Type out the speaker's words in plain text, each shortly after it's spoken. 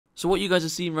So what you guys are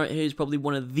seeing right here is probably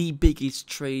one of the biggest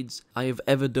trades I have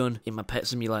ever done in my Pet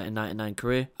Simulator 99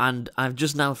 career. And I've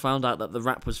just now found out that the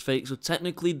wrap was fake. So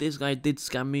technically this guy did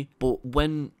scam me. But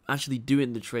when actually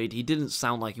doing the trade, he didn't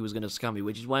sound like he was going to scam me.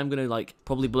 Which is why I'm going to like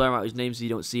probably blur out his name so you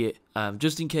don't see it.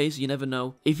 Just in case, you never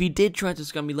know. If he did try to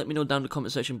scam me, let me know down in the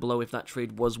comment section below if that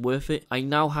trade was worth it. I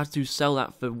now had to sell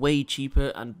that for way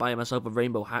cheaper and buy myself a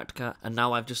rainbow hat cat. And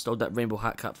now I've just sold that rainbow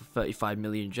hat cat for 35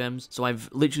 million gems. So I've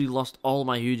literally lost all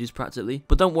my huges practically.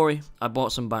 But don't worry, I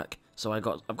bought some back. So I've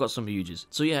got some huges.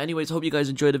 So yeah, anyways, hope you guys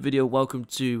enjoyed the video. Welcome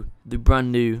to the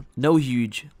brand new no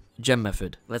huge gem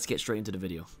method. Let's get straight into the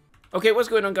video. Okay, what's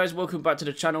going on, guys? Welcome back to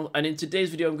the channel, and in today's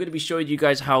video I'm going to be showing you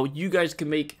guys how you guys can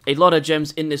make a lot of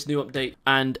gems in this new update.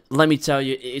 And let me tell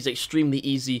you, it is extremely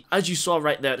easy. As you saw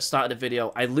right there at the start of the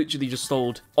video, I literally just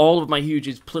sold all of my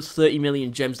huges plus 30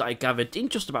 million gems that I gathered in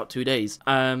just about 2 days.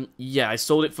 Yeah, I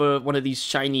sold it for one of these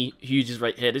shiny huges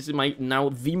right here. This is my now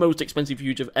the most expensive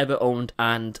huge I've ever owned,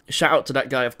 and shout out to that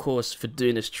guy, of course, for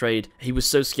doing this trade. He was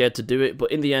so scared to do it,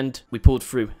 but in the end we pulled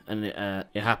through and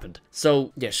it happened.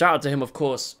 So yeah, shout out to him, of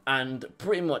course. And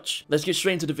pretty much, let's get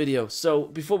straight into the video. So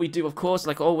before we do, of course,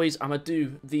 like always, I'm gonna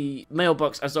do the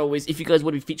mailbox as always. If you guys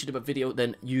want to be featured in a video,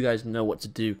 then you guys know what to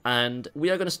do. And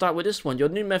we are gonna start with this one. Your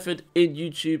new method in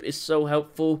YouTube is so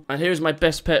helpful. And here's my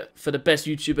best pet for the best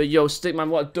YouTuber. Yo, Stickman,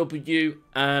 what a W.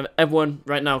 Everyone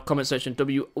right now, comment section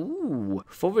W. Ooh,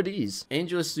 4 of these.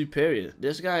 Angel is superior.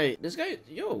 This guy,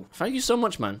 yo, thank you so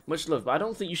much, man. Much love. But I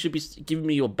don't think you should be giving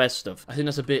me your best stuff. I think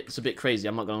that's a bit crazy.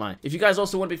 I'm not gonna lie. If you guys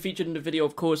also want to be featured in the video,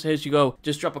 of course, here's you go.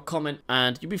 Just drop a comment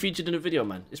and you'll be featured in a video,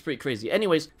 man. It's pretty crazy.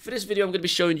 Anyways, for this video, I'm going to be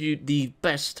showing you the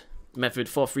best method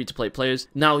for free-to-play players.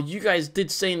 Now, you guys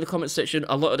did say in the comment section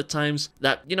a lot of the times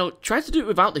that, you know, try to do it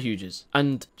without the huges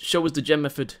and show us the gem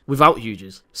method without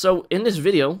huges. So in this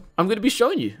video, I'm going to be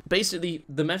showing you basically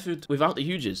the method without the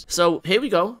huges. So here we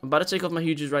go. I'm about to take off my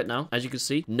huges right now. As you can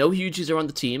see, no huges are on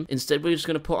the team. Instead, we're just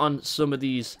going to put on some of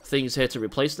these things here to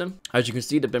replace them. As you can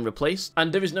see, they've been replaced,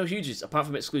 and there is no huges apart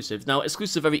from exclusive. Now,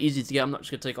 exclusive very easy to get. I'm not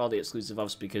just going to take all the exclusive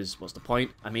offs because what's the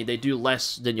point? I mean, they do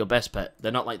less than your best pet.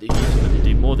 They're not like the huges, but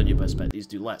they do more than your best pet. These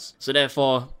do less. So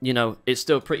therefore, you know, it's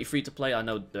still pretty free to play. I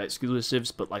know they're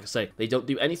exclusives, but like I say, they don't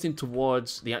do anything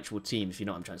towards the actual team, if you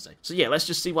know what I'm trying to say. So yeah, let's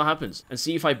just see what happens and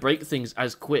see if I break things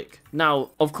as quick.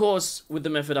 Now, of course, with the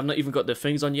method, I've not even got the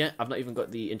things on yet. I've not even got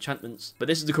the enchantments, but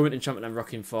this is the current enchantment I'm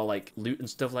rocking for like loot and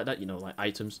stuff like that, you know, like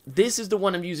items. This is the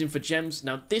one I'm using for gems.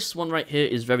 Now, this one right here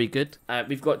is very good.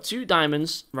 We've got 2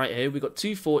 diamonds right here. We've got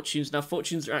 2 fortunes. Now,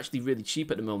 fortunes are actually really cheap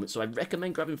at the moment, so I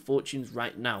recommend grabbing fortunes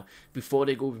right now before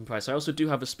they go up in price. I also do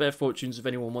have a spare fortunes if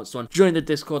anyone wants one. Join the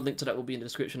Discord, link to that will be in the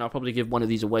description. I'll probably give one of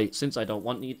these away since I don't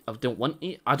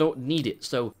need it.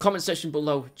 So comment section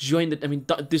below, join the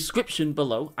description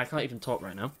below. I can't even talk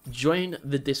right now. Join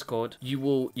the Discord. You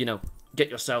will, you know, get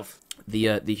yourself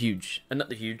the huge, and not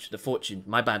the huge, the fortune.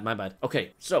 My bad.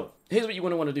 Okay, so here's what you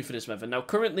want to do for this method. Now,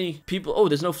 currently, people... Oh,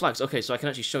 there's no flags. Okay, so I can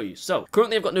actually show you. So,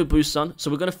 currently, I've got no boosts on. So,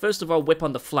 we're going to, first of all, whip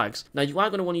on the flags. Now, you are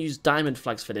going to want to use diamond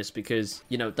flags for this because,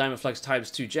 you know, diamond flags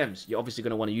times 2 gems. You're obviously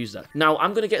going to want to use that. Now,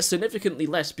 I'm going to get significantly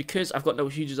less because I've got no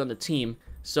huges on the team.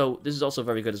 So, this is also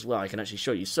very good as well. I can actually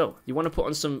show you. So, you want to put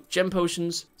on some gem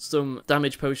potions, some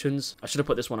damage potions. I should have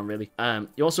put this one on, really.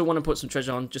 You also want to put some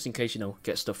treasure on, just in case, you know,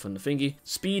 get stuff from the thingy.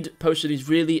 Speed potion is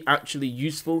really actually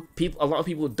useful. A lot of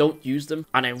people don't use them,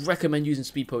 and I recommend using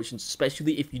speed potions,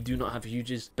 especially if you do not have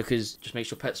huges, because it just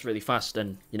makes your pets really fast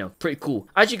and, you know, pretty cool.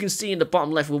 As you can see in the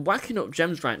bottom left, we're whacking up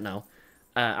gems right now.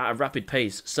 At a rapid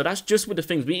pace. So that's just with the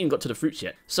things. We ain't even got to the fruits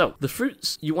yet. So the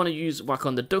fruits, you want to use whack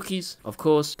on the duckies, of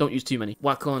course. Don't use too many.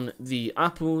 Whack on the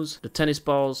apples, the tennis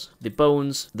balls, the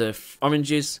bones, the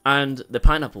oranges, and the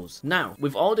pineapples. Now,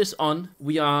 with all this on,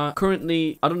 we are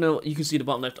currently, I don't know, you can see the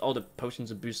bottom left, all the potions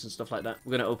and boosts and stuff like that.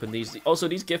 We're going to open these. Also,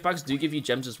 these gift bags do give you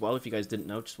gems as well, if you guys didn't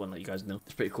know. Just want to let you guys know.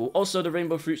 It's pretty cool. Also, the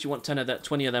rainbow fruits, you want 10 of that,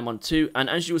 20 of them on 2. And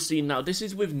as you will see now, this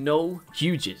is with no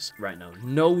huges right now.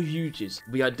 No huges.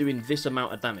 We are doing this amount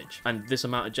of damage and this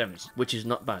amount of gems, which is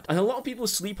not bad. And a lot of people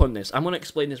sleep on this. I'm going to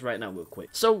explain this right now real quick.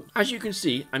 So, as you can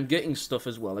see, I'm getting stuff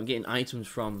as well. I'm getting items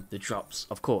from the drops,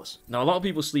 of course. Now, a lot of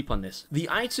people sleep on this. The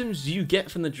items you get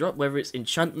from the drop, whether it's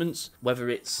enchantments, whether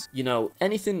it's, you know,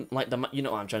 anything like that, you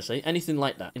know what I'm trying to say, anything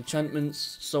like that.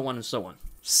 Enchantments, so on and so on.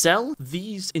 sell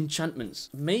these enchantments.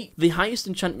 Make the highest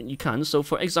enchantment you can. So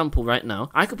for example, right now,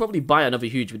 I could probably buy another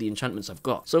huge with the enchantments I've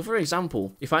got. So for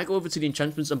example, if I go over to the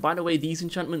enchantments, and by the way, these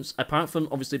enchantments, apart from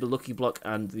obviously the lucky block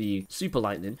and the super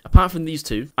lightning, apart from these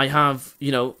two, I have,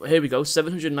 you know, here we go,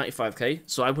 795k.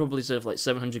 So I probably save like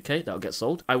 700k, that'll get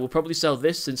sold. I will probably sell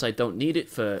this since I don't need it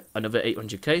for another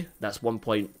 800k. That's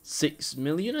 1.6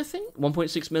 million, I think,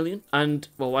 1.6 million. And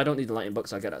well, I don't need the lightning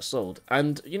box, I'll get that sold.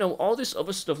 And you know, all this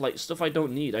other stuff, like stuff I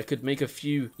don't need, I could make a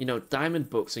few, you know, diamond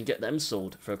books and get them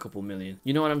sold for a couple million.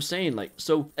 You know what I'm saying? Like,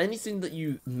 so anything that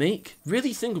you make,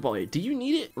 really think about it. Do you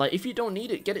need it? Like, if you don't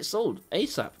need it, get it sold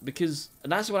ASAP, because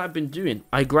that's what I've been doing.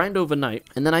 I grind overnight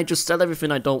and then I just sell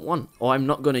everything I don't want or I'm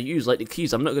not going to use, like the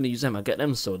keys. I'm not going to use them. I get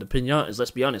them sold. The pinatas,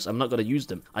 let's be honest, I'm not going to use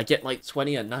them. I get like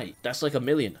 20 a night. That's like $1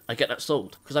 million. I get that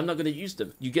sold because I'm not going to use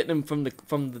them. You get them from the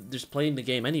just playing the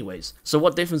game anyways. So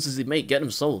what difference does it make? Get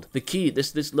them sold. The key,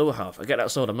 this lower half, I get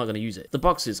that sold. I'm not going to use it. The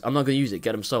boxes, I'm not going to use it.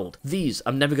 Get them sold. These,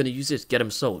 I'm never going to use this. Get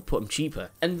them sold. Put them cheaper.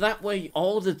 And that way,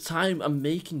 all the time I'm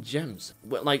making gems.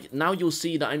 Well, like now you'll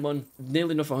see that I'm on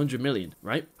nearly enough 100 million,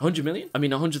 right? 100 million? I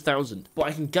mean 100,000. But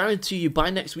I can guarantee you by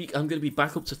next week I'm going to be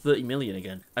back up to 30 million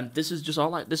again. And this is just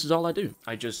all I do.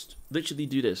 I just literally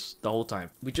do this the whole time.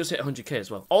 We just hit 100k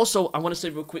as well. Also, I want to say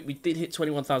real quick, we did hit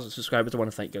 21,000 subscribers. I want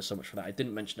to thank you guys so much for that. I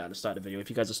didn't mention that at the start of the video. If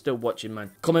you guys are still watching,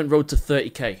 man, comment road to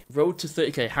 30k. Road to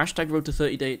 30k. Hashtag road to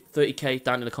 30k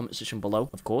down in the comment section below,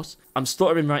 of course. I'm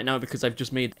stuttering right now because I've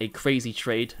just made a crazy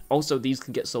trade. Also, these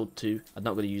can get sold too. I'm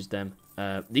not going to use them.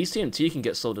 These TNT can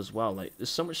get sold as well. Like, there's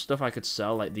so much stuff I could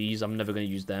sell. Like these, I'm never going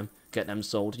to use them. Get them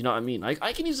sold. You know what I mean? Like,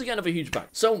 I can easily get another huge bag.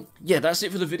 So, yeah, that's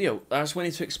it for the video. I just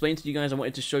wanted to explain to you guys. I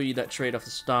wanted to show you that trade off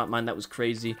the start, man. That was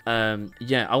crazy.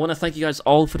 Yeah, I want to thank you guys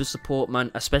all for the support,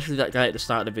 man. Especially that guy at the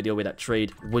start of the video with that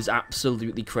trade was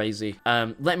absolutely crazy.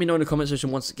 Let me know in the comment section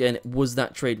once again, was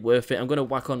that trade worth it? I'm going to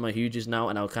whack on my huges now,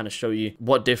 and I'll kind of show you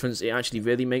what difference it actually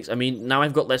really makes. I mean, now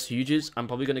I've got less huges. I'm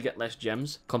probably going to get less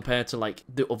gems compared to, like,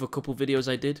 the other couple videos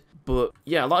I did. But,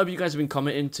 yeah, a lot of you guys have been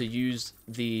commenting to use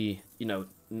the, you know,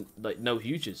 like no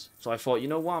huges. So I thought, you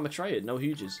know what, I'm gonna try it, no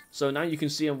huges. So now you can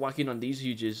see I'm whacking on these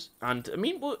huges, and I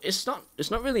mean, well, it's not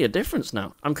really a difference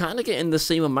now. I'm kind of getting the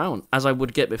same amount as I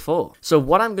would get before. So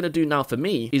what I'm gonna do now for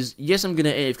me is, yes, I'm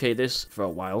gonna AFK this for a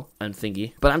while and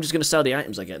thingy, but I'm just gonna sell the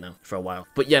items I get now for a while.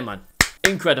 But yeah, man,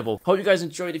 incredible. Hope you guys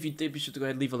enjoyed. If you did, be sure to go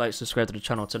ahead and leave a like, subscribe to the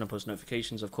channel, turn on post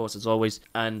notifications, of course, as always.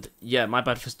 And yeah, my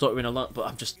bad for stuttering a lot, but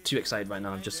I'm just too excited right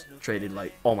now. I've just traded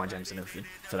like all my gems and everything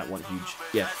for that one huge.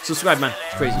 Yeah, subscribe, man.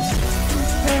 It's crazy.